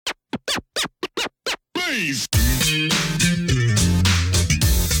Nice!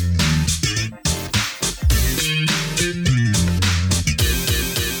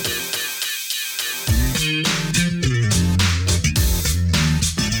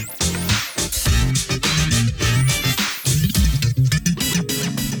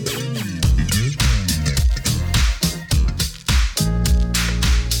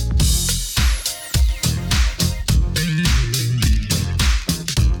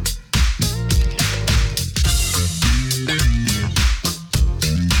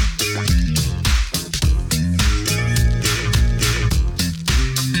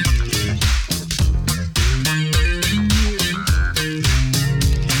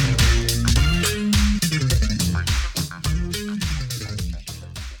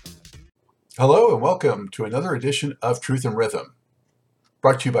 Hello and welcome to another edition of Truth and Rhythm.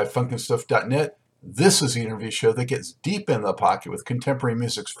 Brought to you by FunknStuff.net, this is the interview show that gets deep in the pocket with contemporary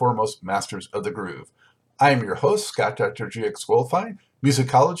music's foremost masters of the groove. I am your host, Scott Dr. GX Goldfine,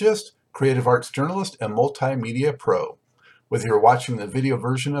 musicologist, creative arts journalist, and multimedia pro. Whether you're watching the video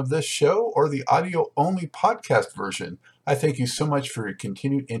version of this show or the audio-only podcast version, I thank you so much for your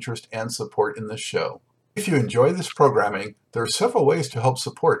continued interest and support in this show. If you enjoy this programming, there are several ways to help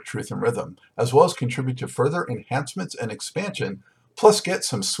support Truth and Rhythm, as well as contribute to further enhancements and expansion, plus get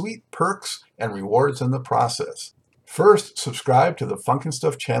some sweet perks and rewards in the process. First, subscribe to the Funk and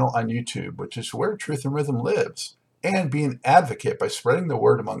Stuff channel on YouTube, which is where Truth and Rhythm lives, and be an advocate by spreading the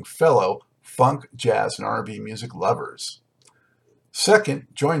word among fellow funk, jazz, and R&B music lovers. Second,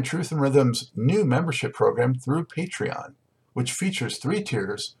 join Truth and Rhythm's new membership program through Patreon, which features 3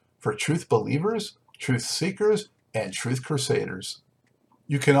 tiers for truth believers, truth seekers, and truth crusaders.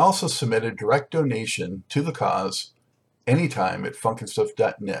 You can also submit a direct donation to the cause anytime at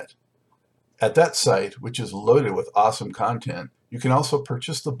funknstuff.net. At that site, which is loaded with awesome content, you can also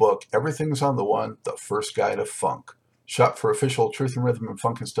purchase the book Everything's on the One, The First Guide of Funk. Shop for official Truth and Rhythm and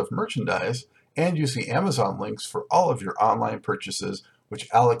Funk and Stuff merchandise, and use the Amazon links for all of your online purchases, which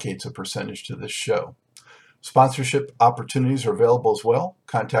allocates a percentage to this show. Sponsorship opportunities are available as well.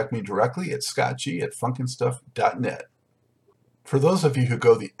 Contact me directly at scottg@funknstuff.net. For those of you who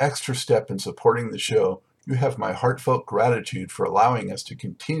go the extra step in supporting the show, you have my heartfelt gratitude for allowing us to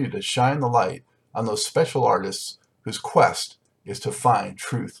continue to shine the light on those special artists whose quest is to find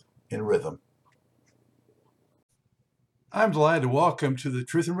truth in rhythm. I'm delighted to welcome to the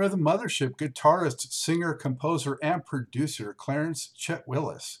Truth and Rhythm Mothership guitarist, singer, composer, and producer Clarence Chet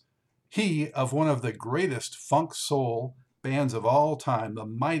Willis. He of one of the greatest funk soul bands of all time, the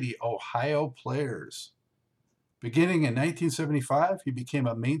mighty Ohio Players. Beginning in 1975, he became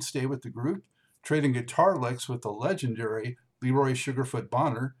a mainstay with the group, trading guitar licks with the legendary Leroy Sugarfoot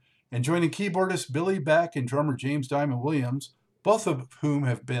Bonner, and joining keyboardist Billy Beck and drummer James Diamond Williams, both of whom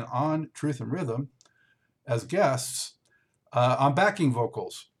have been on Truth and Rhythm as guests on backing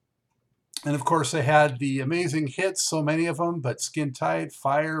vocals. And of course, they had the amazing hits, so many of them, but Skin Tight,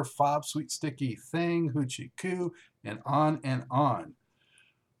 Fire, Fob, Sweet Sticky Thing, Hoochie Coo, and on and on.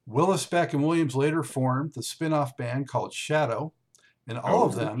 Willis, Beck, and Williams later formed the spin-off band called Shadow, and all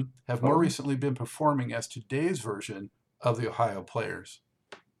of them have more recently been performing as today's version of the Ohio Players.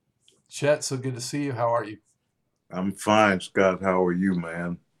 Chet, so good to see you. How are you? I'm fine, Scott. How are you,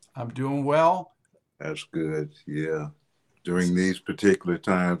 man? I'm doing well. That's good, yeah. During these particular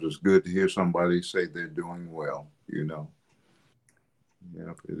times, it's good to hear somebody say they're doing well, you know.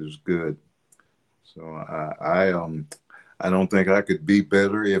 Yeah, it is good. So I don't think I could be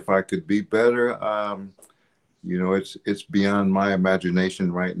better. If I could be better, you know, it's beyond my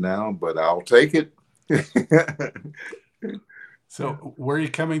imagination right now, but I'll take it. So where are you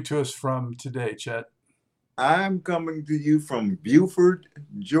coming to us from today, Chet? I'm coming to you from Buford,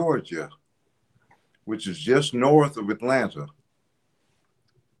 Georgia, which is just north of Atlanta.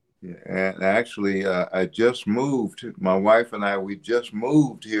 Yeah, and actually, I just moved. My wife and I, we just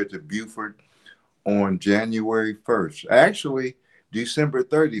moved here to Buford on January 1st. Actually, December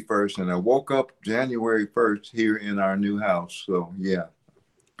 31st, and I woke up January 1st here in our new house. So, yeah,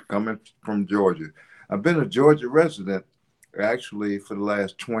 coming from Georgia. I've been a Georgia resident, actually, for the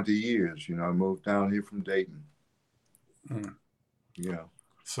last 20 years. You know, I moved down here from Dayton. Yeah.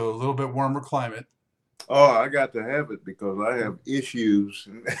 So a little bit warmer climate. Oh, I got to have it because I have issues.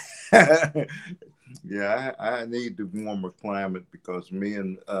 Yeah, I need the warmer climate because me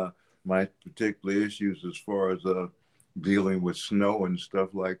and my particular issues as far as dealing with snow and stuff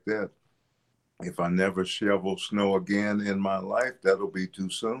like that. If I never shovel snow again in my life, that'll be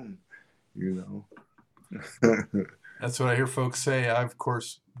too soon, you know. That's what I hear folks say. I, of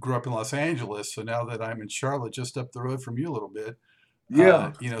course, grew up in Los Angeles, so now that I'm in Charlotte, just up the road from you a little bit,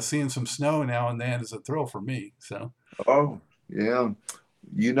 Yeah. Seeing some snow now and then is a thrill for me. So, Oh, yeah.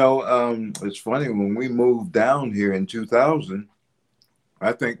 It's funny when we moved down here in 2000.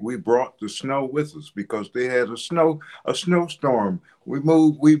 I think we brought the snow with us because they had a snowstorm. We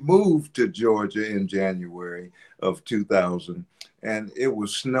moved to Georgia in January of 2000, and it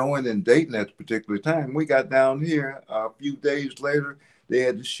was snowing in Dayton at the particular time. We got down here a few days later. They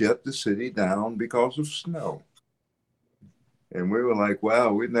had to shut the city down because of snow. And we were like,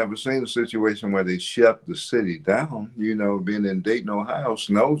 wow, we'd never seen a situation where they shut the city down. Being in Dayton, Ohio,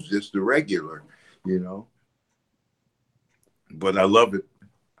 snow's just irregular, you know. But I love it.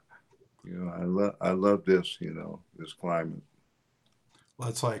 I love this, this climate. well,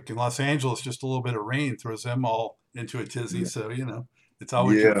 it's like in Los Angeles, just a little bit of rain throws them all into a tizzy. Yeah, So, it's all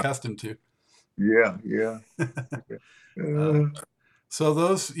what you're yeah, accustomed to. yeah, yeah. Uh, Uh, so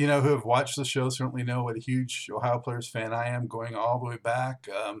those, who have watched the show certainly know what a huge Ohio players fan I am, going all the way back,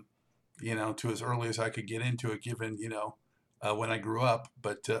 to as early as I could get into it, given, when I grew up.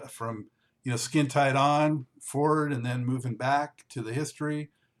 But from, skin tight on forward and then moving back to the history.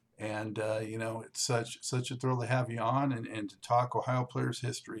 And, it's such a thrill to have you on and to talk Ohio players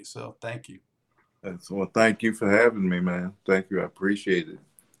history. So thank you. well, thank you for having me, man. Thank you. I appreciate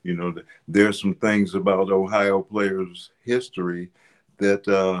it. There's some things about Ohio players' history that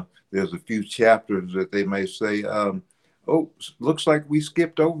there's a few chapters that they may say, oh, looks like we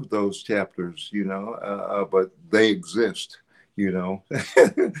skipped over those chapters, but they exist, you know.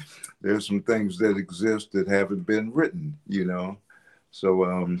 There's some things that exist that haven't been written.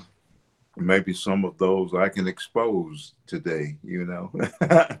 So maybe some of those I can expose today.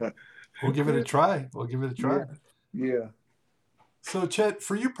 We'll give it a try. We'll give it a try. Yeah, yeah. So, Chet,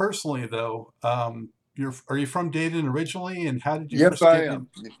 for you personally, though, are you from Dayton originally, and how did you Yes, first I get am.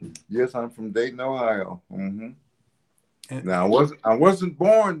 in? Yes, I'm from Dayton, Ohio. And, Now, I wasn't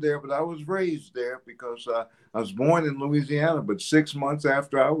born there, but I was raised there because I was born in Louisiana. But 6 months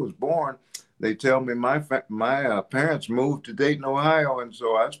after I was born, they tell me my parents moved to Dayton, Ohio, and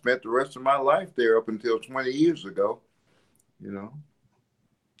so I spent the rest of my life there up until 20 years ago. You know.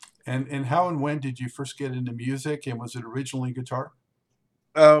 and how and when did you first get into music, and was it originally guitar?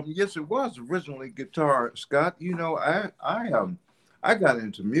 Yes, it was originally guitar, Scott. I got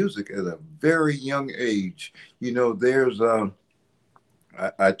into music at a very young age. There's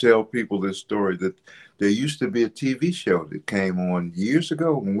I tell people this story that there used to be a TV show that came on years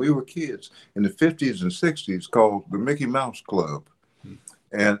ago when we were kids in the 50s and 60s called the Mickey Mouse Club. Hmm.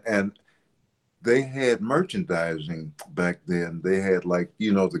 And they had merchandising back then. They had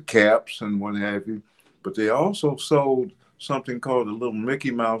the caps and what have you, but they also sold something called a little Mickey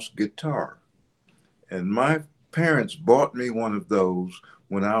Mouse guitar. And my parents bought me one of those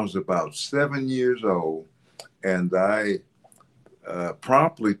when I was about 7 years old. And I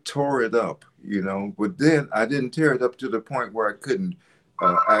promptly tore it up. But then I didn't tear it up to the point where I couldn't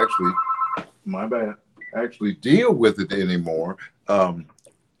actually, my bad, actually deal with it anymore.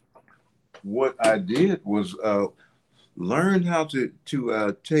 What I did was learn how to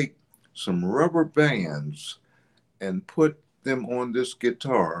take some rubber bands and put them on this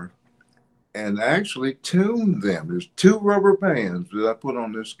guitar and actually tune them. There's two rubber bands that I put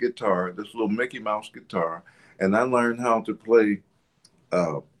on this guitar, this little Mickey Mouse guitar, and I learned how to play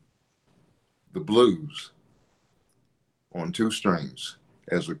uh, the blues on two strings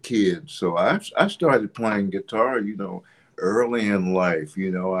as a kid. So I started playing guitar, early in life.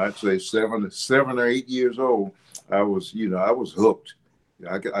 I'd say 7 or 8 years old. I was hooked.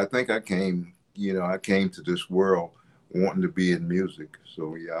 I think I came to this world wanting to be in music.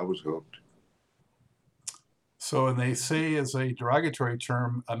 So yeah, I was hooked. So, and they say as a derogatory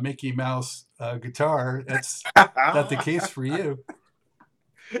term, a Mickey Mouse guitar. That's that the case for you?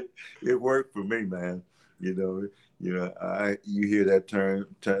 It worked for me, man. You know, you hear that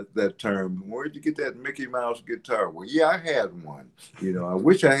term. Where'd you get that Mickey Mouse guitar? Well, yeah, I had one. I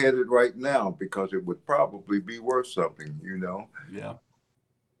wish I had it right now because it would probably be worth something. Yeah.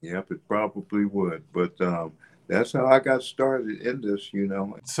 Yep, it probably would. But that's how I got started in this.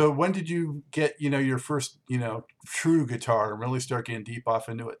 So when did you get, your first, true guitar and really start getting deep off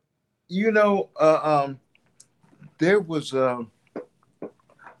into it? You know, there was a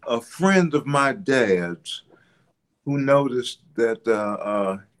friend of my dad's who noticed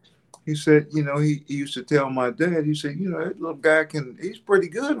that he said, he used to tell my dad, he said, that little guy he's pretty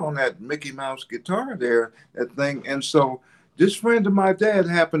good on that Mickey Mouse guitar there, that thing. And so this friend of my dad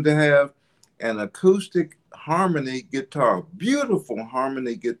happened to have an acoustic harmony guitar, beautiful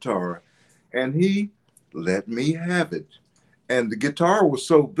harmony guitar, and he let me have it. And the guitar was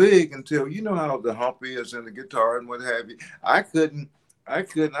so big until you know how the hump is in the guitar and what have you. I couldn't I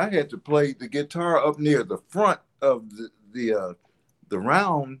couldn't. I had to play the guitar up near the front of the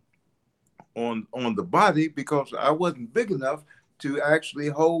round on the body because I wasn't big enough to actually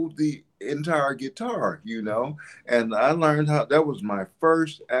hold the entire guitar, you know. And I learned how that was my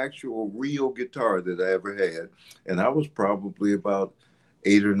first actual real guitar that I ever had. And I was probably about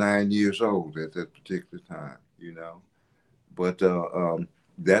 8 or 9 years old at that particular time, you know. But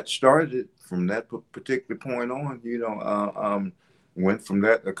that started from that particular point on, you know. Went from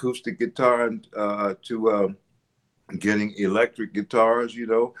that acoustic guitar to getting electric guitars, you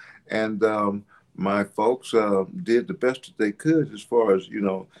know, and my folks did the best that they could as far as, you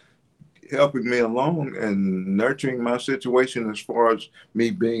know, helping me along and nurturing my situation as far as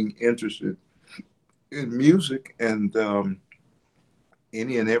me being interested in music and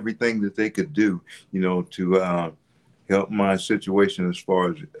any and everything that they could do, you know, to help my situation as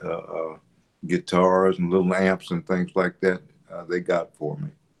far as guitars and little amps and things like that. They got for me.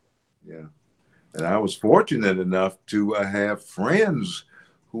 Yeah. And I was fortunate enough to have friends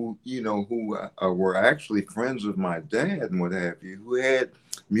who, you know, who were actually friends of my dad and what have you, who had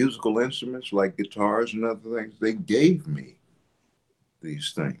musical instruments like guitars and other things. They gave me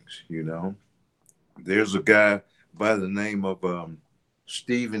these things, you know. There's a guy by the name of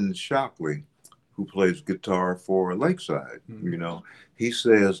Stephen Shockley who plays guitar for Lakeside. You know, he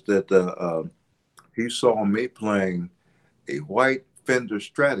says that he saw me playing a white Fender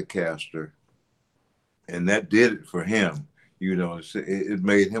Stratocaster, and that did it for him. You know, it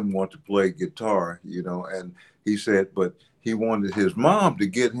made him want to play guitar. You know, and he said, but he wanted his mom to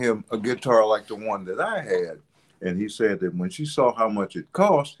get him a guitar like the one that I had. And he said that when she saw how much it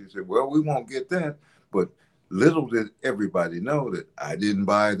cost, he said, well, we won't get that. But little did everybody know that I didn't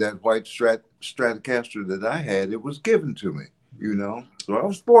buy that white Stratocaster that I had. It was given to me, you know. So I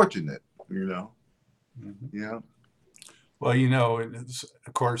was fortunate, you know. Mm-hmm. Yeah. Well, you know,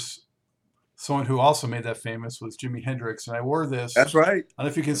 of course, someone who also made that famous was Jimi Hendrix, and I wore this. That's right. I don't know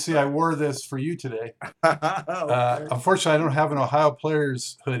if you can That's see, right. I wore this for you today. Okay. Unfortunately, I don't have an Ohio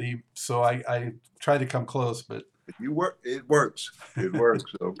Players hoodie, so I tried to come close, but You work. It works. It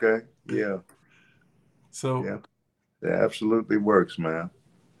works. Okay. Yeah. so Yeah. It absolutely works, man.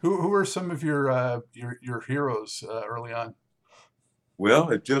 who are some of your heroes early on?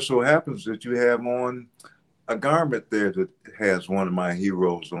 Well, it just so happens that you have on a garment there that has one of my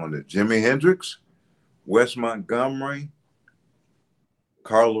heroes on it: Jimi Hendrix, Wes Montgomery,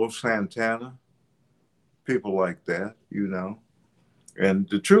 Carlos Santana, people like that. You know. And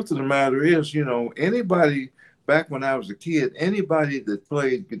the truth of the matter is, you know, anybody back when I was a kid, anybody that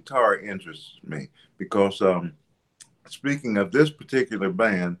played guitar interests me because speaking of this particular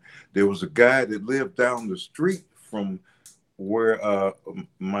band, there was a guy that lived down the street from where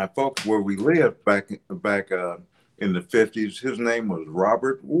my folks where we lived back in the 50s. His name was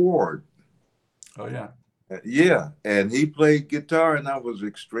Robert Ward. Oh yeah. Yeah, and he played guitar, and I was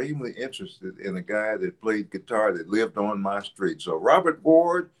extremely interested in a guy that played guitar that lived on my street. So Robert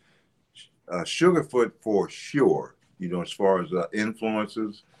Ward, Sugarfoot for sure. You know, as far as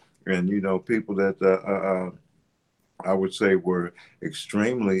influences, and you know, people that I would say were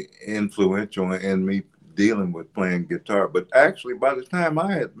extremely influential in me dealing with playing guitar. But actually, by the time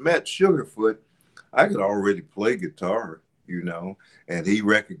I had met Sugarfoot, I could already play guitar, you know, and he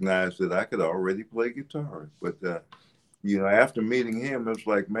recognized that I could already play guitar. But, you know, after meeting him, it was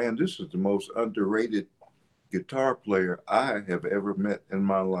like, man, this is the most underrated guitar player I have ever met in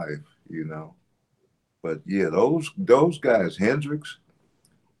my life, you know. But yeah, those guys, Hendrix,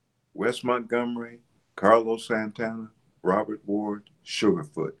 Wes Montgomery, Carlos Santana, Robert Ward,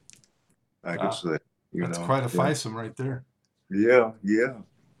 Sugarfoot, I could Wow, say, you that's know. quite a Yeah, foursome right there. yeah, yeah.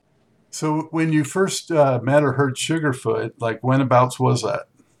 So when you first met or heard Sugarfoot, like whenabouts was that?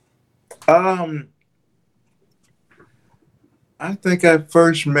 Um, I think I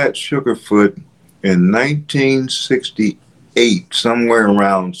first met Sugarfoot in 1968, somewhere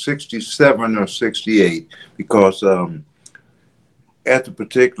around 67 or 68, because at the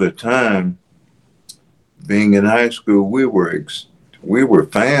particular time, being in high school, we were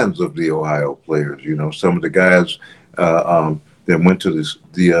fans of the Ohio players. You know, some of the guys that went to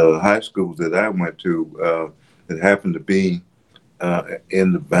the high schools that I went to that happened to be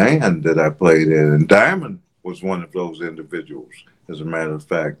in the band that I played in. And Diamond was one of those individuals, as a matter of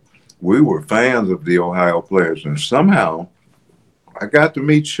fact. We were fans of the Ohio players, and somehow I got to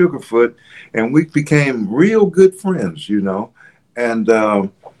meet Sugarfoot, and we became real good friends, you know. And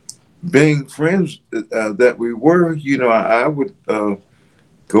being friends that we were, you know, I would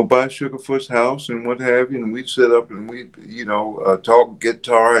go by Sugarfoot's house and what have you, and we'd sit up and we'd, you know, talk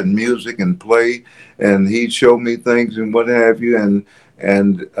guitar and music and play, and he'd show me things and what have you,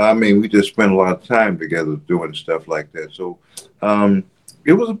 And I mean, we just spent a lot of time together doing stuff like that. So um,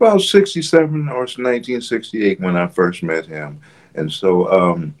 it was about 67 or 1968 when I first met him. And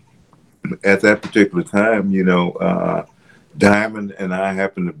so at that particular time, Diamond and I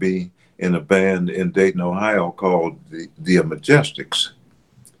happened to be in a band in Dayton, Ohio called the Majestics,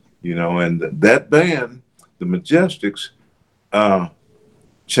 and that band, the Majestics, uh,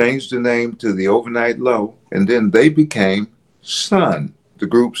 changed the name to the Overnight Low, and then they became Sun, the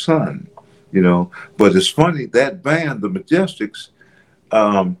group Sun. But it's funny, that band, the Majestics,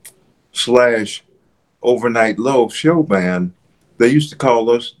 um, slash Overnight Low show band, they used to call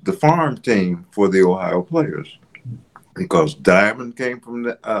us the farm team for the Ohio players because Diamond came from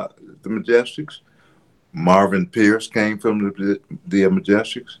the Majestics, Marvin Pierce came from the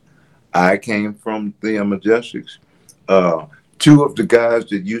Majestics, I came from the Majestics. Uh, Two of the guys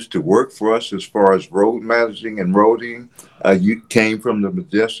that used to work for us as far as road managing and roading, you came from the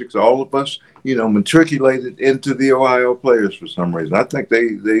Majestics. All of us, matriculated into the Ohio players for some reason. I think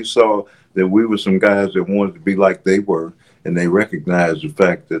they saw that we were some guys that wanted to be like they were, and they recognized the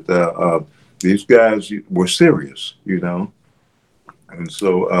fact that these guys were serious. And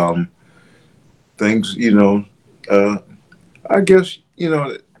so things, uh, I guess,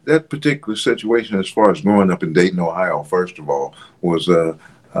 that particular situation, as far as growing up in Dayton, Ohio, first of all, was a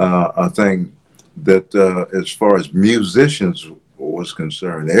thing that, as far as musicians was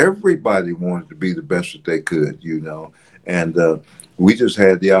concerned, everybody wanted to be the best that they could. And we just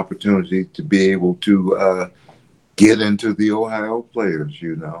had the opportunity to be able to get into the Ohio players.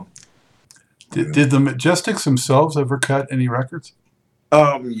 Did the Majestics themselves ever cut any records?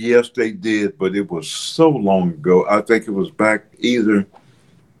 Yes, they did, but it was so long ago. I think it was back either.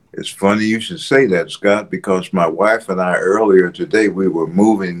 It's funny you should say that, Scott, because my wife and I earlier today we were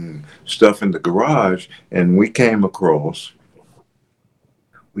moving stuff in the garage, and we came across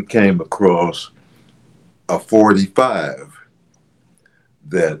a 45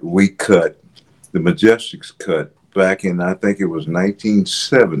 that we cut, the Majestics cut back in, I think it was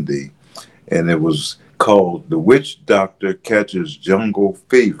 1970, and it was called "The Witch Doctor Catches Jungle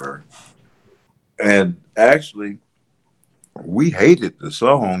Fever." And actually, we hated the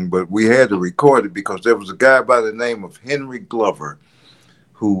song, but we had to record it because there was a guy by the name of Henry Glover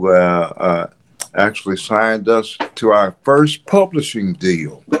who actually signed us to our first publishing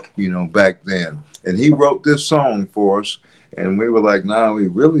deal, back then. And he wrote this song for us. And we were like, nah, we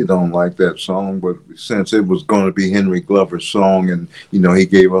really don't like that song. But since it was going to be Henry Glover's song and, he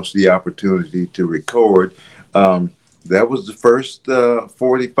gave us the opportunity to record, that was the first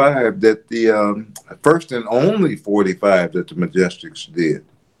 45 that first and only 45 that the Majestics did,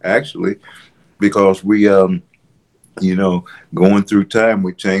 actually, because we, going through time,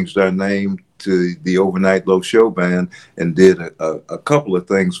 we changed our name to the Overnight Low Show Band and did a couple of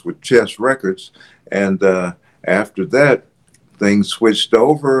things with Chess Records. And after that, things switched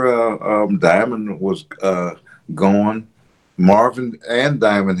over. Diamond was gone. Marvin and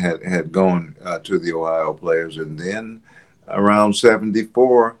Diamond had gone to the Ohio players. And then around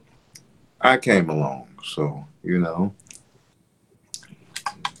 74, I came along. So.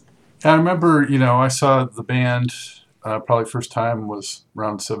 I remember, I saw the band probably first time was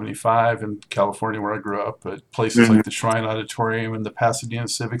around 75 in California where I grew up at places Mhm. like the Shrine Auditorium and the Pasadena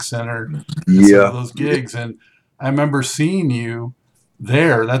Civic Center and some of Yeah. those gigs. And I remember seeing you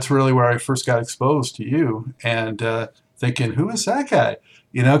there. That's really where I first got exposed to you and thinking, who is that guy?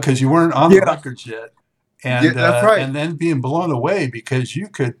 Because you weren't on the Yeah. records yet. Yeah, And, that's uh, right. and then being blown away because you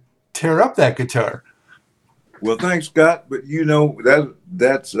could tear up that guitar. Well, thanks, Scott. But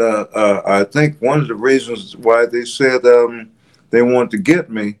that's I think one of the reasons why they said they wanted to get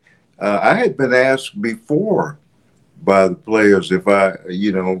me. I had been asked before by the players if I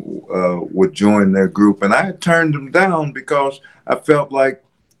would join their group, and I had turned them down because I felt like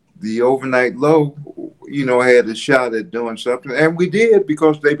the Overnight Low, had a shot at doing something, and we did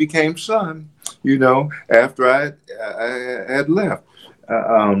because they became Sun. After I had left.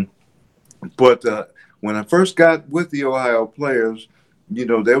 Um, but when I first got with the Ohio players,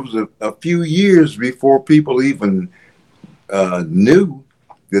 there was a few years before people even knew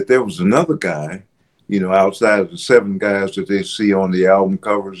that there was another guy, outside of the seven guys that they see on the album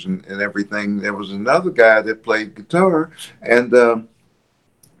covers and everything. There was another guy that played guitar. And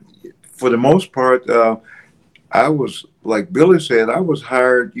for the most part, I was, like Billy said, I was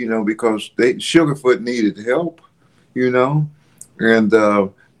hired, because Sugarfoot needed help, you know and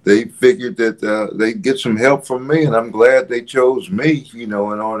they figured that they'd get some help from me, and I'm glad they chose me, in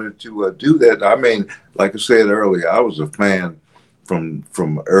order to do that. I mean, like I said earlier, I was a fan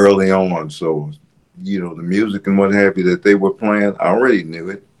from early on, so the music and what have you that they were playing. I already knew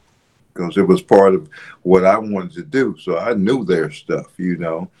it because it was part of what I wanted to do. So I knew their stuff.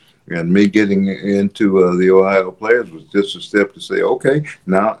 And me getting into the Ohio Players was just a step to say, okay,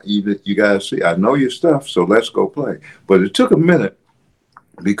 now you guys see, I know your stuff, so let's go play. But it took a minute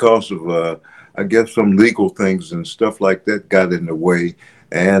because of, I guess, some legal things and stuff like that got in the way,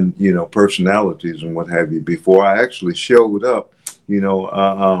 and personalities and what have you. Before I actually showed up,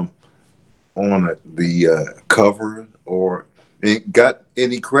 on the cover or got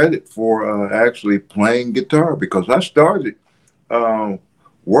any credit for actually playing guitar, because I started um,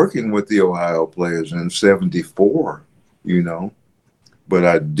 working with the Ohio Players in '74, you know, but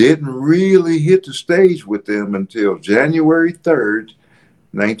I didn't really hit the stage with them until January 3rd,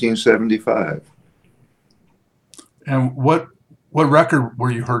 1975. And what record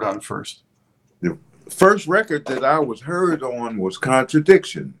were you heard on first? The first record that I was heard on was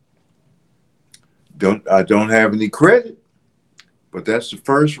Contradiction. I don't have any credit, but that's the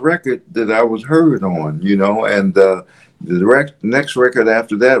first record that I was heard on, and the next record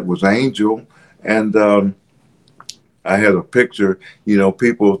after that was Angel, and I had a picture.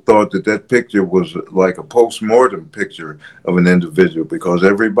 People thought that picture was like a post-mortem picture of an individual because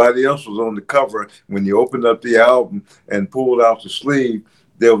everybody else was on the cover. When you opened up the album and pulled out the sleeve,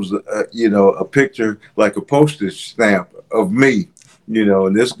 there was a picture like a postage stamp of me,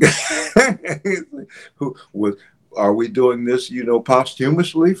 and this guy who was. Are we doing this,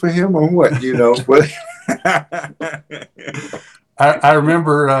 posthumously for him or what? But I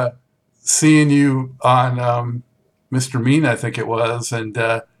remember seeing you on Mr. Mean, I think it was, and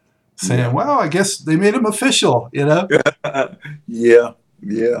saying, yeah, "Well, I guess they made him official." yeah,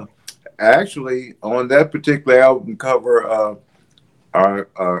 yeah. Actually, on that particular album cover, our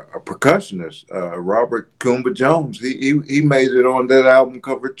percussionist, Robert Kumba Jones, he made it on that album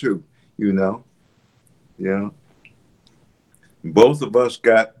cover too. Yeah. Both of us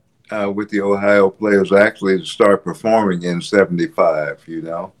got with the Ohio Players actually to start performing in '75.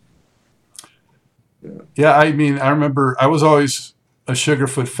 Yeah. Yeah, I mean, I remember I was always a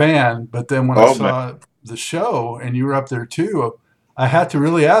Sugarfoot fan, but then when I Oh man. saw the show and you were up there too, I had to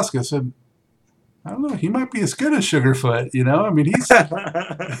really ask. I said, I don't know, he might be as good as Sugarfoot. I mean,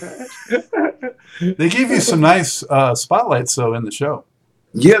 they gave you some nice spotlights though in the show.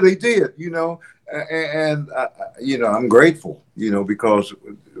 Yeah, they did. And I'm grateful. Because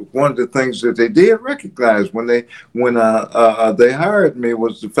one of the things that they did recognize when they hired me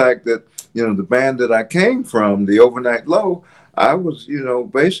was the fact that the band that I came from, the Overnight Low, I was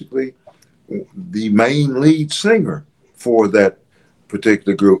basically the main lead singer for that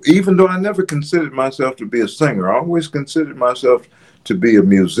particular group. Even though I never considered myself to be a singer, I always considered myself to be a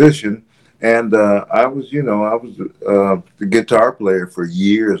musician. And I was the guitar player for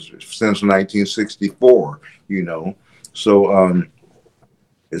years since 1964. So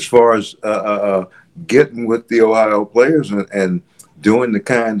as far as getting with the Ohio Players and doing the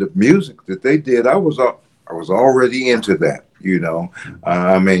kind of music that they did, I was already into that.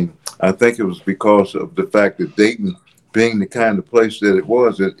 I mean, I think it was because of the fact that Dayton, being the kind of place that it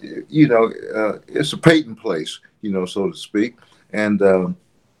was, it's a Peyton place, so to speak. And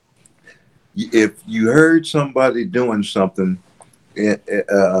if you heard somebody doing something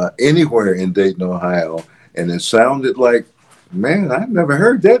anywhere in Dayton, Ohio, and it sounded like, man, I've never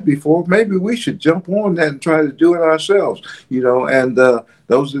heard that before. Maybe we should jump on that and try to do it ourselves, and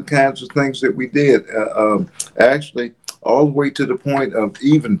those are the kinds of things that we did. Actually, all the way to the point of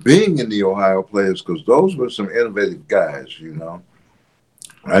even being in the Ohio Players, because those were some innovative guys.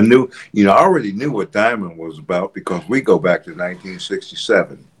 I already knew what Diamond was about because we go back to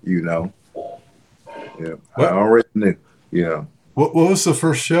 1967. Yeah, I What already knew. Yeah. what was the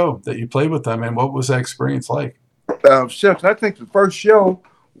first show that you played with them, and what was that experience like? Chef, I think the first show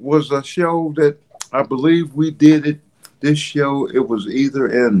was a show that I believe we did it. This show, it was either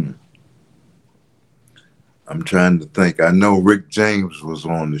in, I'm trying to think. I know Rick James was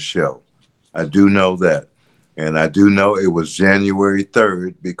on the show. I do know that. And I do know it was January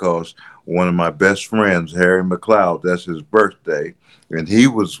 3rd because one of my best friends, Harry McLeod, that's his birthday. And he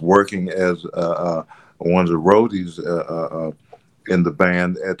was working as one of the roadies in the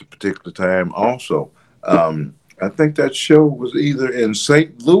band at the particular time also. I think that show was either in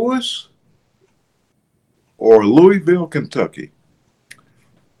St. Louis or Louisville, Kentucky.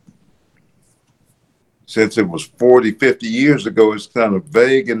 Since it was 40, 50 years ago, it's kind of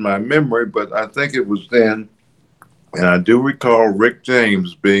vague in my memory, but I think it was then. And I do recall Rick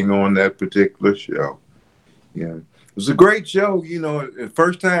James being on that particular show. Yeah. It was a great show, the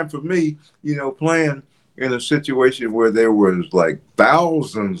first time for me, playing in a situation where there was like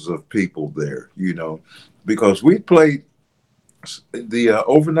thousands of people there, you know, because we played the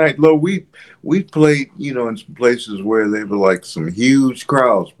overnight low. We played, you know, in some places where they were like some huge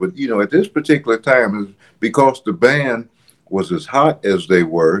crowds, but you know, at this particular time, because the band was as hot as they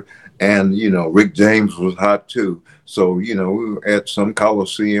were, and you know, Rick James was hot too. So you know, we were at some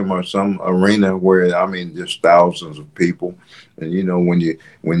coliseum or some arena where I mean, just thousands of people, and you know,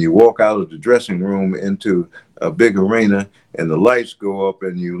 when you walk out of the dressing room into a big arena and the lights go up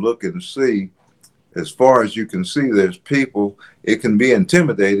and you look and see as far as you can see, there's people. It can be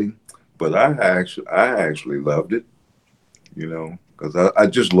intimidating, but I actually loved it, you know, because I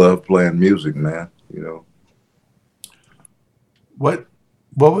just love playing music, man. You know. What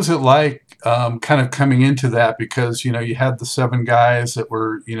what was it like, kind of coming into that? Because you know you had the seven guys that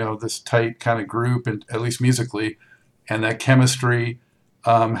were, you know, this tight kind of group, and at least musically, and that chemistry.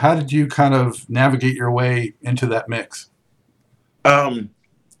 How did you kind of navigate your way into that mix? Um,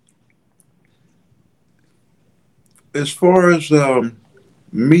 as far as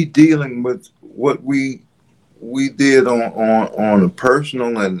me dealing with what we did on a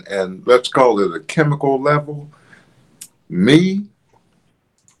personal and let's call it a chemical level, me,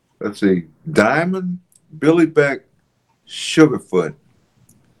 let's see, Diamond, Billy Beck, Sugarfoot.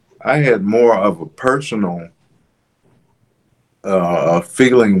 I had more of a personal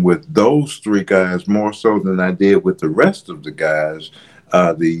feeling with those three guys more so than I did with the rest of the guys.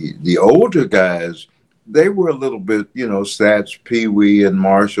 The older guys, they were a little bit, you know, Satch, Pee Wee, and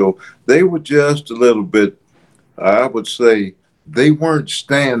Marshall. They were just a little bit. I would say they weren't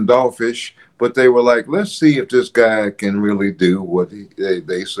standoffish, but they were like, let's see if this guy can really do what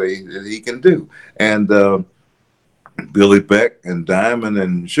they say that he can do. And Billy Beck and Diamond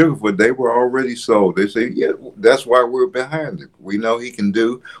and Sugarfoot, they were already sold. They say, yeah, that's why we're behind it. We know he can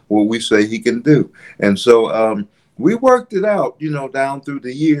do what we say he can do. And so we worked it out, you know, down through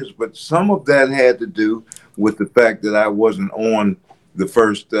the years. But some of that had to do with the fact that I wasn't on the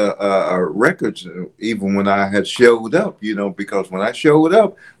first records, even when I had showed up, you know, because when I showed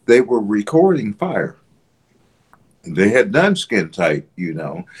up, they were recording Fire. They had done Skin Tight, you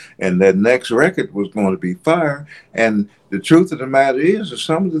know, and that next record was going to be Fire. And the truth of the matter is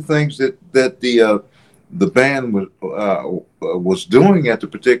some of the things that the band was doing at the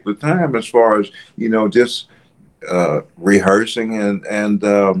particular time, as far as you know, just rehearsing and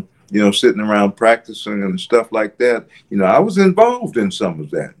you know, sitting around practicing and stuff like that. You know, I was involved in some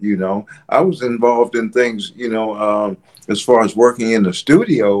of that. You know, I was involved in things. You know, as far as working in the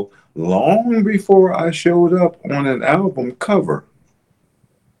studio long before I showed up on an album cover.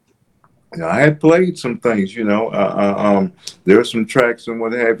 You know, I had played some things. You know, there were some tracks and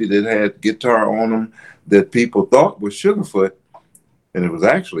what have you that had guitar on them that people thought was Sugarfoot, and it was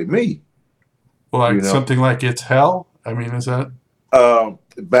actually me. Well, You like know, something like "It's Hell." I mean, is that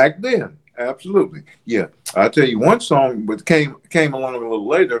back then, absolutely, yeah. I tell you, one song that came along a little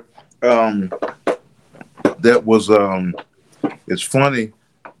later. Um, that was it's funny.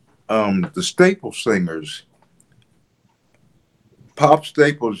 The Staple Singers, Pop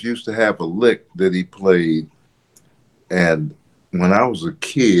Staples used to have a lick that he played, and when I was a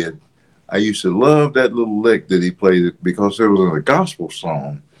kid, I used to love that little lick that he played because it was a gospel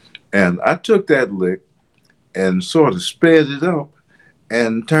song, and I took that lick and sort of sped it up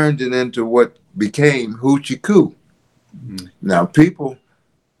and turned it into what became Hoochie Coo. mm, Now,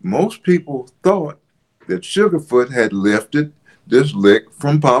 most people thought that Sugarfoot had lifted this lick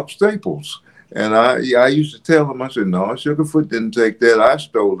from Pop Staples. And I used to tell them, I said, no, Sugarfoot didn't take that. I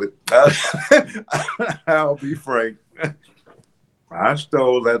stole it. I'll be frank. I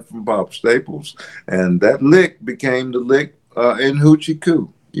stole that from Pop Staples. And that lick became the lick in Hoochie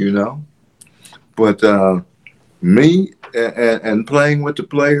Coo, you know? But me and playing with the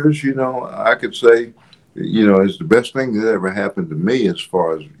players, you know, I could say, you know, it's the best thing that ever happened to me as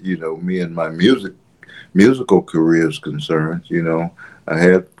far as, you know, me and my musical career is concerned. You know, I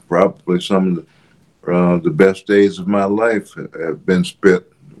had probably some of the best days of my life have been spent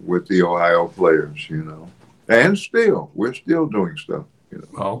with the Ohio players, you know, and still, we're still doing stuff, you know.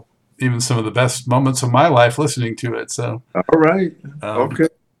 well, even some of the best moments of my life listening to it. So, All right. um, Okay.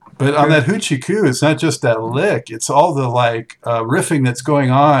 but on Okay. that Hoochie Coo, it's not just that lick; it's all the like riffing that's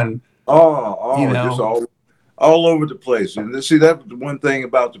going on. You Just know, all over the place. And see, that's the one thing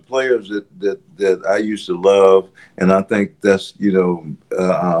about the players that I used to love, and I think that's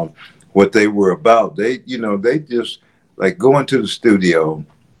what they were about. They just like going to the studio.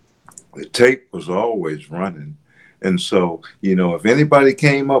 The tape was always running. And so, if anybody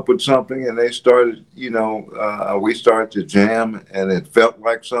came up with something and they started, we started to jam and it felt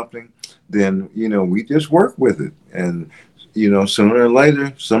like something, then, we just work with it. And, sooner or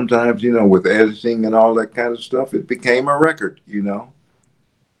later, sometimes, with editing and all that kind of stuff, it became a record.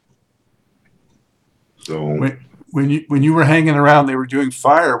 So, When you were hanging around, they were doing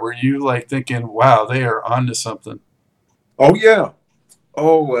Fire. Were you like thinking, "Wow, they are onto something"? oh, yeah.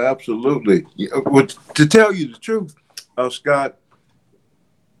 Oh, absolutely. Well, to tell you the truth, Scott,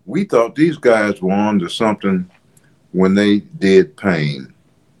 we thought these guys were on to something when they did Pain.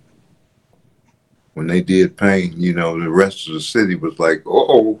 When they did Pain, the rest of the city was like,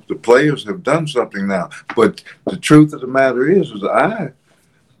 "Oh, the players have done something now." But the truth of the matter is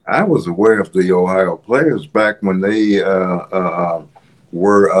I was aware of the Ohio players back when they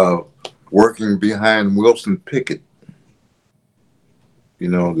were working behind Wilson Pickett.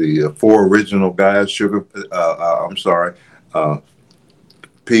 The four original guys, I'm sorry, uh,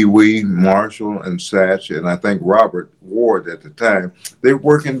 Pee Wee, Marshall, and Satch, and I think Robert Ward at the time. They're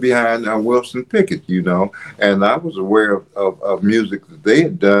working behind Wilson Pickett. And I was aware of music that they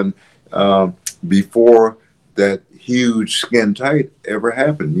had done before that huge Skin Tight ever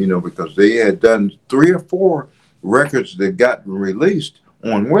happened, because they had done three or four records that got released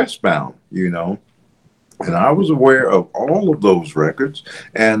on Westbound. And I was aware of all of those records.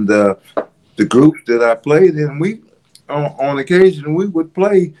 And the groups that I played in, on occasion we would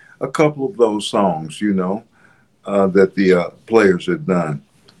play a couple of those songs, that the players had done.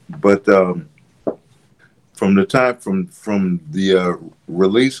 But from the time from the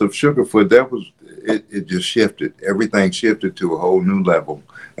release of Sugarfoot, that was it. Just shifted. Everything shifted to a whole new level,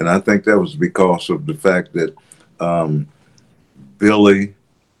 and I think that was because of the fact that um, Billy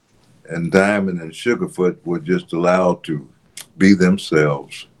and Diamond and Sugarfoot were just allowed to be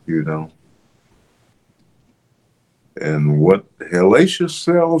themselves. And what hellacious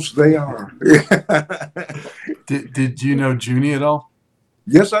selves they are. Did you know Junie at all?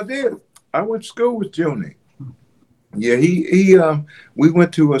 Yes, I did. I went to school with Junie. Yeah, he we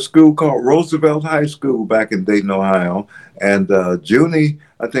went to a school called Roosevelt High School back in Dayton, Ohio, and I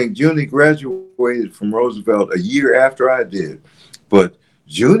think Junie graduated from Roosevelt a year after I did. But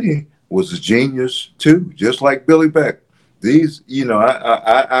Junie was a genius too, just like Billy Beck.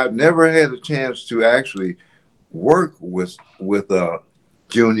 I've never had a chance to actually work with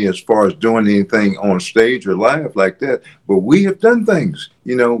Junie as far as doing anything on stage or live like that. But we have done things,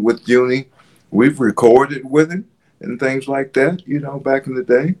 with Junie. We've recorded with him and things like that, back in the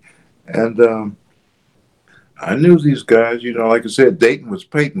day. And I knew these guys, like I said, Dayton was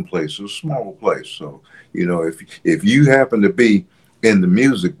Peyton Place, a small place. So, if you happen to be in the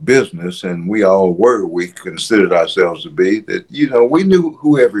music business, and we all were, we considered ourselves to be, that, we knew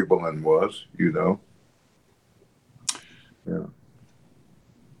who everyone was. Yeah.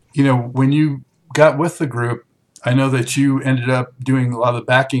 When you got with the group, I know that you ended up doing a lot of the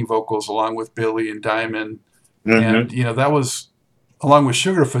backing vocals along with Billy and Diamond, and Hmm. that was along with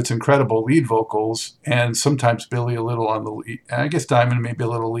Sugarfoot's incredible lead vocals, and sometimes Billy a little on the lead. I guess Diamond maybe a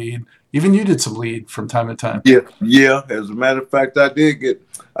little lead. Even you did some lead from time to time. Yeah, yeah. As a matter of fact,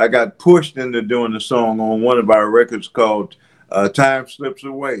 I got pushed into doing a song on one of our records called "Time Slips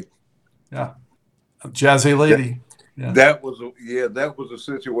Away." Yeah, Jazzy That, Lady. Yeah. that was a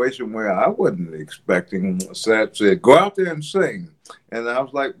situation where I wasn't expecting. Sat said, "Go out there and sing," and I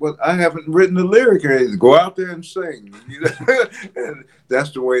was like, "Well, I haven't written the lyric or anything. Go out there and sing." And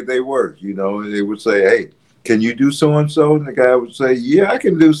that's the way they work. They would say, "Hey, can you do so and so?" And the guy would say, "Yeah, I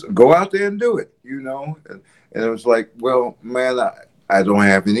can do. Go out there and do it." And it was like, "Well, man, I don't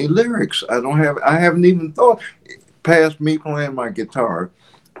have any lyrics. I haven't even thought past me playing my guitar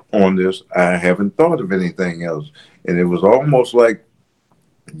on this. I haven't thought of anything else." And it was almost like,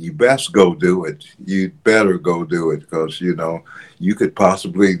 you best go do it. You better go do it because, you could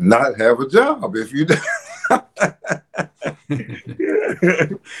possibly not have a job if you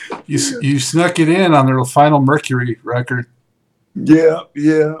You snuck it in on their final Mercury record. Yeah,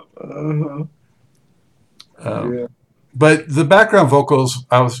 yeah. Uh-huh. Um, Yeah. but the background vocals,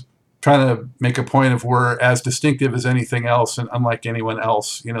 I was trying to make a point of, were as distinctive as anything else and unlike anyone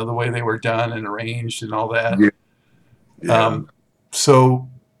else. The way they were done and arranged and all that. Yeah. Yeah. Um, so,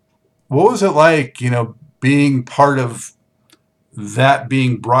 what was it like, being part of that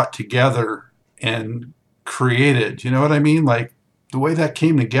being brought together and created? You know what I mean? Like the way that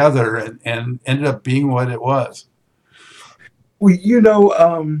came together and ended up being what it was. Well,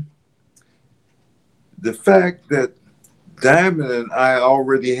 the fact that Diamond and I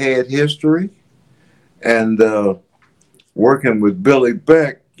already had history and working with Billy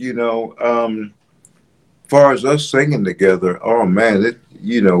Beck, far as us singing together, oh man,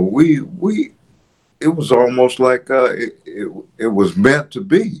 we it was almost like it was meant to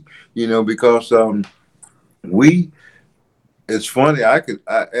be, because we. It's funny. At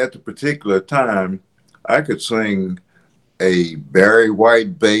the particular time, I could sing a Barry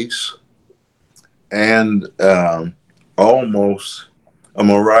White bass and almost a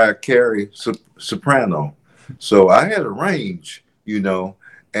Mariah Carey soprano. So I had a range,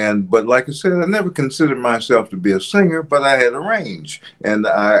 but like I said, I never considered myself to be a singer, but I had a range, and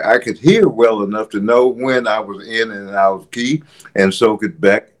I could hear well enough to know when I was in and out of key, and so could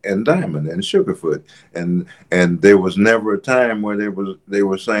Beck and Diamond and Sugarfoot, and there was never a time where they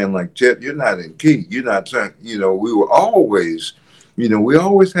were saying like, Chet, you're not in key, you're not saying, we were always, we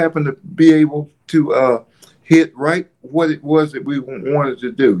always happened to be able to hit right what it was that we wanted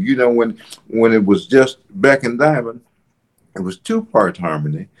to do. When it was just Beck and Diamond, it was two-part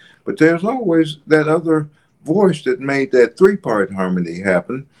harmony, but there's always that other voice that made that three-part harmony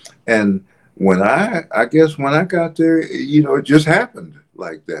happen. And I guess when I got there, it just happened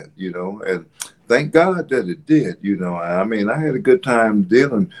like that, and thank God that it did. I mean, I had a good time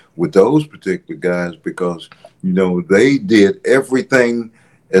dealing with those particular guys because, they did everything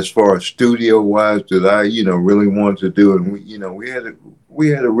as far as studio wise that I, really wanted to do. And we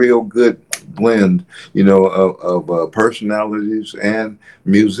had a real good blend, of personalities and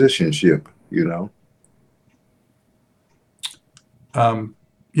musicianship,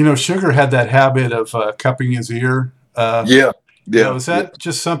 Sugar had that habit of cupping his ear. Yeah, Is yeah. that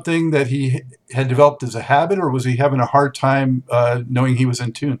just something that he had developed as a habit, or was he having a hard time knowing he was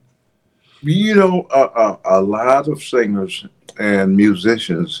in tune? A lot of singers and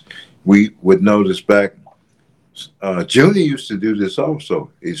musicians, we would notice back. Junior used to do this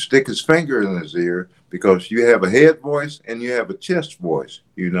also. He'd stick his finger in his ear because you have a head voice and you have a chest voice,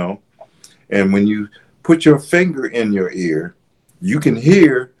 And when you put your finger in your ear, you can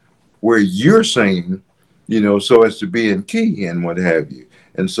hear where you're singing, so as to be in key and what have you.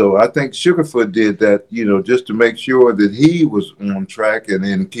 And so I think Sugarfoot did that, just to make sure that he was on track and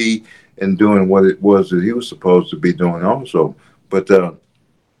in key and doing what it was that he was supposed to be doing also. But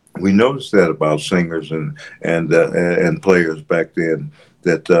we noticed that about singers and players back then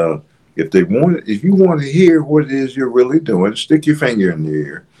that if you want to hear what it is you're really doing, stick your finger in your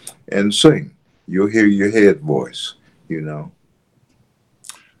ear and sing. You'll hear your head voice. Well,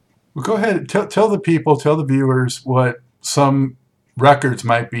 go ahead. Tell the people, tell the viewers what some records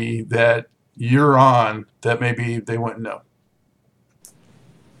might be that you're on that maybe they wouldn't know.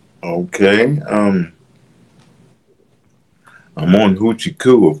 Okay. I'm on Hoochie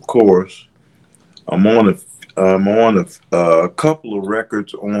Coo, of course. I'm on a couple of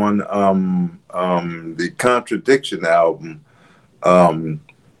records on the Contradiction album. Um,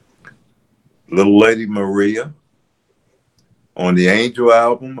 Little Lady Maria. On the Angel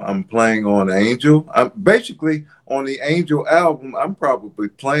album, I'm playing on Angel. I'm basically on the Angel album. I'm probably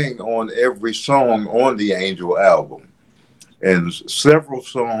playing on every song on the Angel album, and several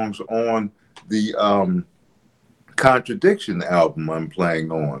songs on the Contradiction album I'm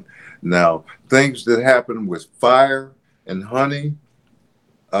playing on. Now, things that happen with Fire and Honey,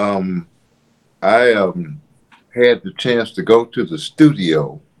 um, I had the chance to go to the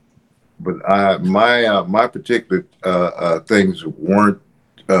studio, but my particular things weren't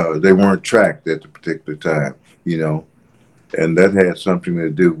tracked at the particular time, and that had something to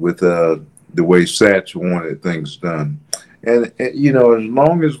do with the way Satch wanted things done. And as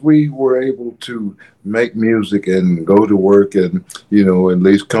long as we were able to make music and go to work and at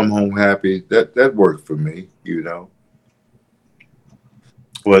least come home happy, that worked for me.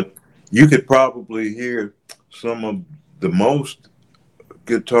 But you could probably hear some of the most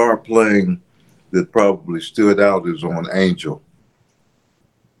guitar playing that probably stood out is on Angel.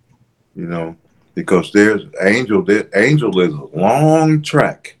 Because there's Angel. Angel is a long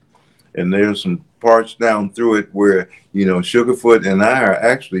track, and there's some parts down through it where Sugarfoot and I are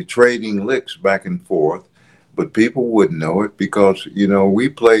actually trading licks back and forth, but people wouldn't know it because we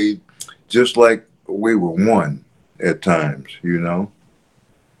played just like we were one at times. Yeah,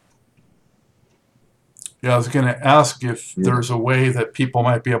 I was going to ask if there's a way that people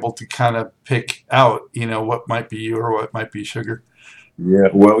might be able to kind of pick out, what might be you or what might be Sugar. Yeah,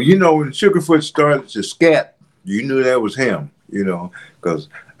 well, when Sugarfoot started to scat, you knew that was him, because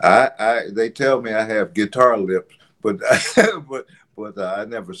they tell me I have guitar lips, but I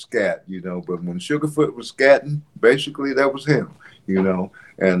never scat, But when Sugarfoot was scatting, basically that was him.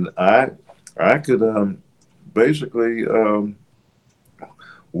 And I could basically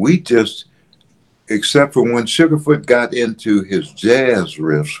we just, except for when Sugarfoot got into his jazz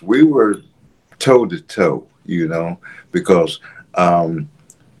riffs, we were toe to toe, because um,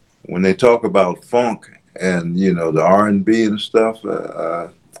 when they talk about funk and the R&B and stuff,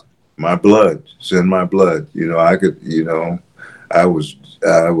 my blood, it's in my blood. I could, I was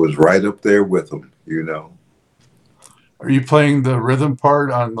I was right up there with them. Are you playing the rhythm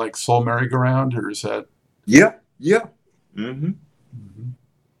part on like Soul Merry-Go-Round, or is that? Yeah, yeah, hmm Mhm.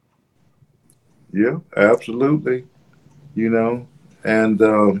 yeah, absolutely. You know, and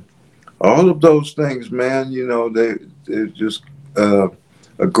all of those things, man. They're just uh,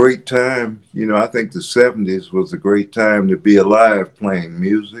 a great time. I think the '70s was a great time to be alive playing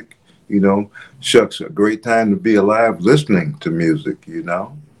music. Shucks, a great time to be alive listening to music.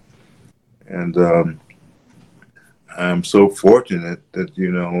 And I'm so fortunate that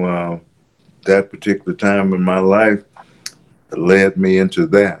that particular time in my life led me into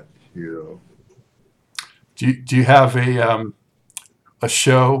that. Do you have a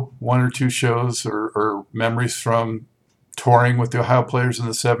show, one or two shows, or memories from touring with the Ohio Players in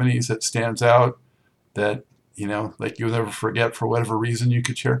the '70s that stands out that like you'll never forget for whatever reason you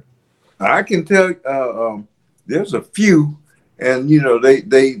could share? I can tell. There's a few, and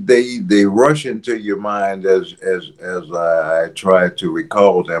they rush into your mind as I try to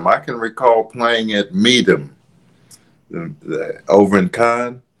recall them. I can recall playing at Medem over in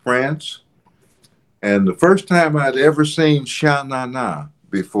Cannes, France, and the first time I'd ever seen Sha Na Na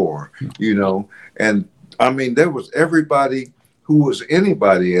before, and I mean there was everybody who was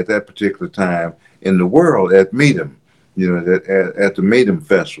anybody at that particular time in the world at Medem, at the Medem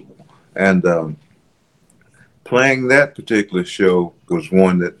Festival, and playing that particular show was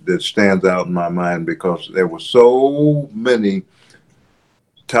one that stands out in my mind because there were so many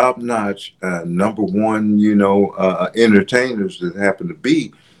top notch, number one, entertainers that happened to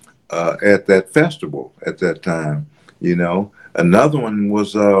be at that festival at that time. Another one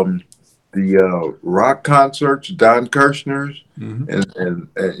was the rock concerts, Don Kirshner's, Hmm. and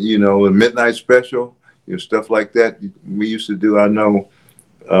the Midnight Special, stuff like that. We used to do. I know.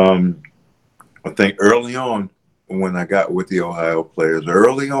 Um, I think early on when I got with the Ohio Players,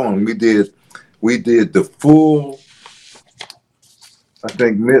 early on we did the full, I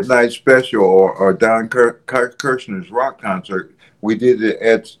think, Midnight Special or Don Kirshner's rock concert. We did it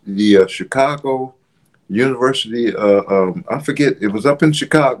at the Chicago University. I forget, it was up in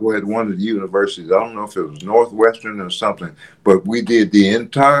Chicago at one of the universities. I don't know if it was Northwestern or something, but we did the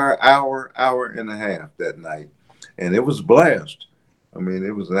entire hour and a half that night, and it was a blast. I mean,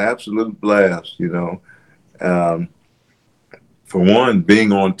 it was an absolute blast. Um, for one,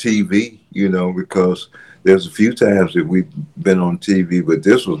 being on TV, because there's a few times that we've been on TV, but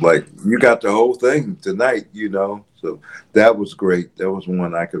this was like you got the whole thing tonight. So that was great. That was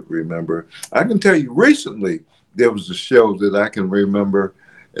one I could remember. I can tell you recently there was a show that I can remember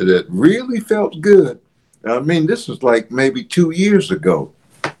that really felt good. I mean, this was like maybe 2 years ago.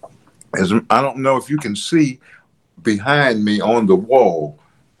 As I don't know if you can see behind me on the wall,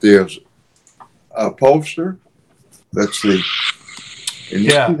 there's a poster. Let's see. And you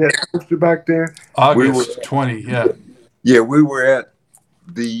see Yeah, that poster back there? We were, August 20. Yeah. yeah, we were at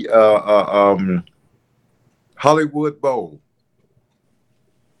the Hollywood Bowl,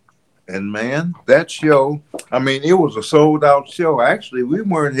 and man, that show. I mean, it was a sold out show. Actually, we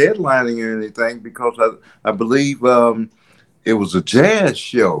weren't headlining or anything because I believe it was a jazz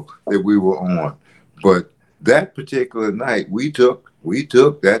show that we were on, but that particular night we took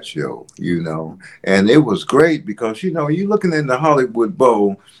that show, and it was great because you're looking in the Hollywood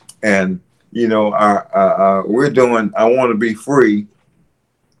Bowl, and we're doing I Want to Be Free,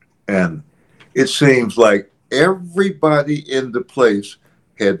 and it seems like everybody in the place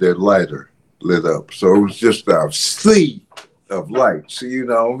had their lighter lit up, so it was just a sea of lights. And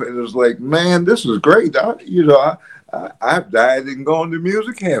it was like, man, this is great. I've died and gone to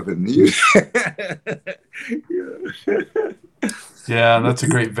music heaven. Yeah, and that's a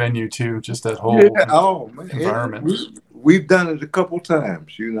great venue too. Just that Yeah. whole Oh man, environment. we've done it a couple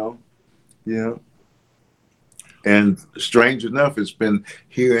times. Yeah. And strange enough, it's been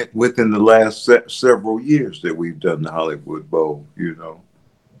here within the last several years that we've done the Hollywood Bowl. Yeah.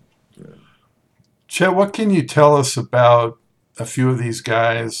 Chet, what can you tell us about a few of these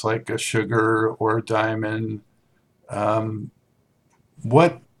guys, like a Sugar or a Diamond? Um,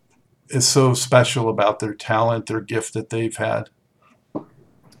 what is so special about their talent, their gift that they've had?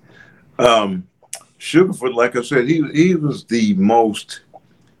 Um, Sugarfoot, like I said, he was the most,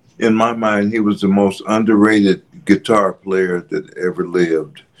 in my mind, he was the most underrated guitar player that ever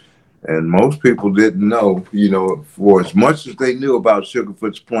lived. And most people didn't know, for as much as they knew about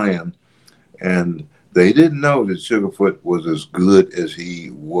Sugarfoot's playing, and They didn't know that Sugarfoot was as good as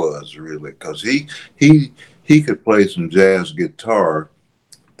he was, really, because he could play some jazz guitar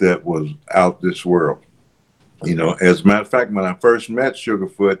that was out this world. As a matter of fact, when I first met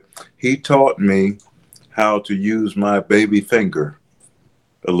Sugarfoot, he taught me how to use my baby finger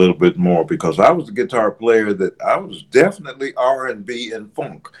a little bit more, because I was a guitar player that I was definitely R&B and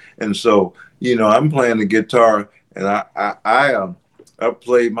funk, and so I'm playing the guitar, and I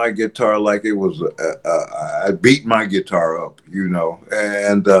played my guitar like it was I beat my guitar up,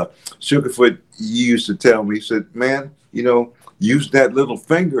 and Sugarfoot used to tell me, he said, man, use that little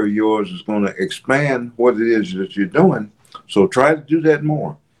finger of yours is going to expand what it is that you're doing, so try to do that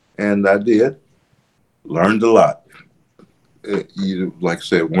more. And I did, learned a lot. Like I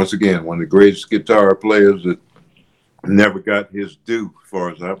said, once again, one of the greatest guitar players that never got his due, as far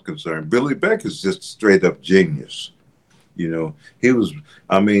as I'm concerned. Billy Beck is just straight up genius. He was,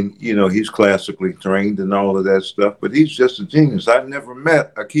 I mean, he's classically trained and all of that stuff, but he's just a genius. I never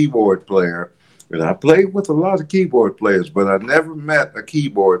met a keyboard player, and I played with a lot of keyboard players, but I never met a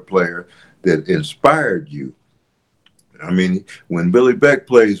keyboard player that inspired you. I mean, when Billy Beck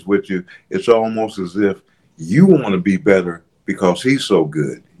plays with you, it's almost as if you want to be better because he's so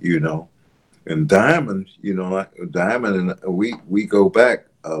good. And Diamond, like Diamond, and we go back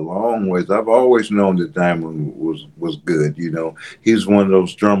a long ways. I've always known that Diamond was good. He's one of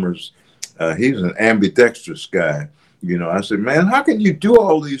those drummers. He's an ambidextrous guy. I said, man, how can you do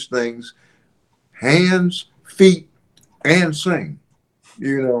all these things, hands, feet, and sing?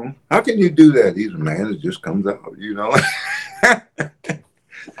 How can you do that? He's a man. It just comes out.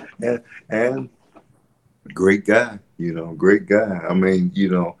 And great guy. Great guy. I mean,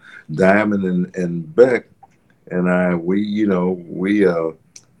 Diamond and Beck and I, we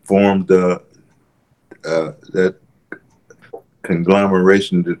formed that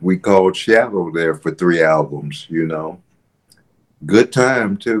conglomeration that we called Shadow there for 3 albums. Good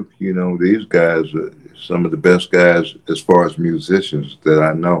time too. These guys are some of the best guys as far as musicians that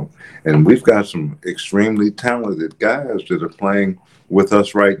I know, and we've got some extremely talented guys that are playing with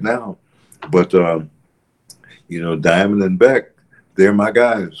us right now. But Diamond and Beck, they're my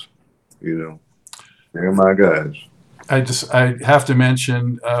guys. They're my guys. I have to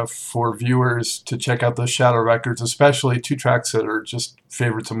mention for viewers to check out those Shadow records, especially 2 tracks that are just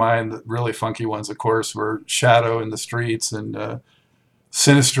favorites of mine. The really funky ones, of course, were Shadow in the Streets and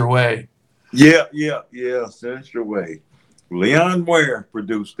Sinister Way. Yeah. Sinister Way. Leon Ware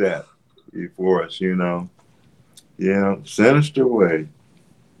produced that for us. Yeah, Sinister Way.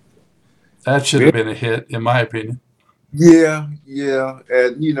 That should have been a hit, in my opinion. Yeah,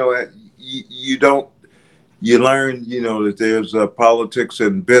 and you don't. You learn, that there's politics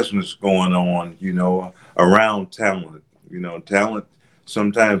and business going on, around talent. Talent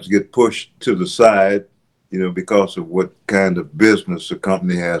sometimes get pushed to the side, because of what kind of business a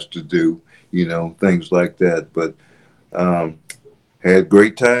company has to do, things like that. But had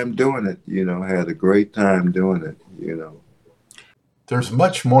great time doing it, had a great time doing it. There's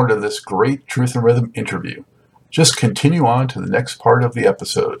much more to this great Truth and Rhythm interview. Just continue on to the next part of the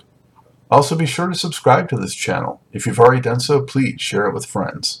episode. Also, be sure to subscribe to this channel. If you've already done so, please share it with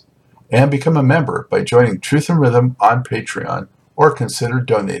friends. And become a member by joining Truth and Rhythm on Patreon, or consider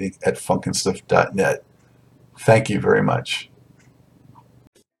donating at funkinstuff.net. Thank you very much.